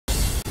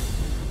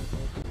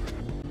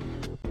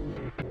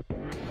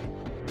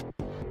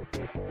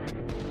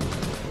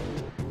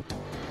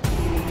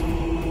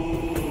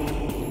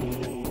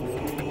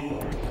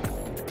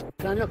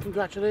Daniel,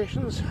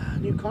 congratulations.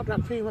 New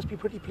contract for you, must be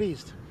pretty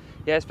pleased.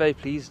 Yes, very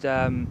pleased.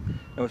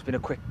 It's been a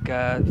quick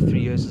 3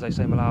 years since I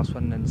signed my last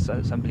one, and it's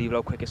unbelievable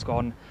how quick it's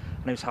gone,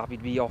 and I was happy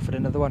to be offered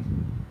another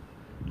one.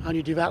 And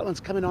your development's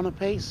coming on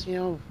apace,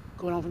 going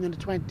on from the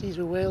under-20s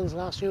with Wales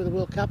last year with the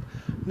World Cup,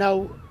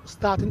 now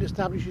starting to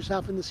establish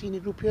yourself in the senior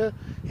group here.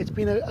 It's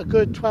been a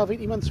good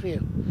 12-18 months for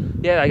you.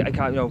 Yeah, I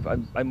can't,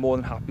 I'm more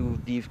than happy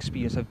with the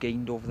experience I've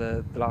gained over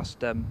the last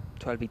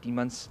 12-18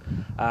 months.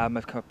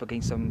 I've come up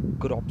against some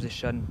good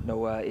opposition,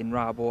 in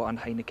Rabo and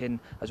Heineken,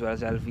 as well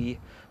as LV.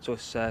 So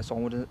it's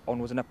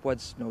onwards and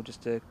upwards,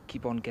 just to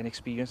keep on getting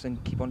experience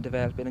and keep on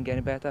developing and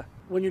getting better.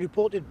 When you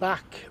reported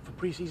back for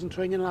pre-season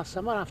training last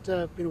summer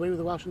after being away with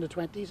the Welsh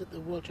under-20s at the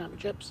World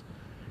Championships,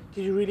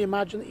 did you really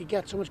imagine that you'd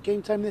get so much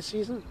game time this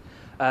season?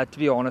 To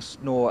be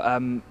honest, no.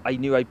 I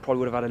knew I probably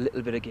would have had a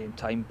little bit of game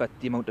time, but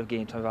the amount of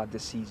game time I've had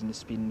this season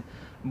has been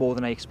more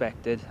than I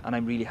expected, and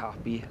I'm really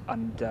happy.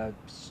 And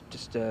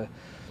just to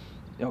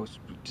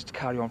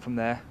carry on from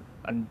there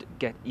and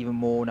get even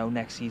more now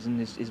next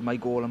season is my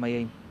goal and my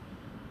aim.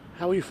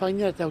 How are you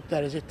finding it out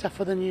there? Is it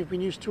tougher than you've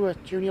been used to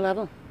at junior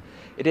level?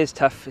 It is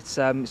tough. It's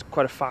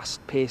quite a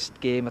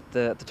fast-paced game at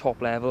the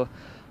top level,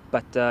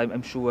 but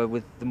I'm sure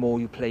with the more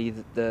you play,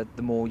 the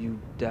more you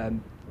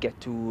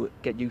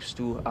get used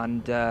to,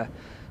 and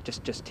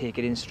just take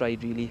it in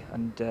stride really,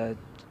 and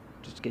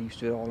just get used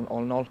to it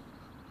all in all.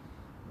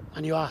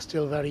 And you are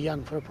still very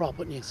young for a prop,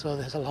 aren't you? So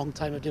there's a long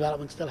time of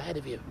development still ahead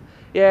of you.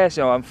 Yes,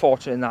 I'm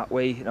fortunate in that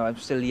way. I'm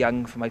still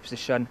young for my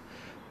position,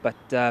 but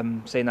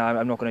saying that,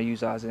 I'm not going to use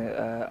that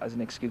as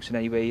an excuse in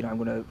any way. I'm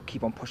going to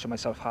keep on pushing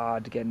myself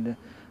hard again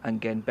and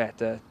getting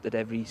better at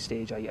every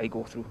stage I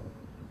go through.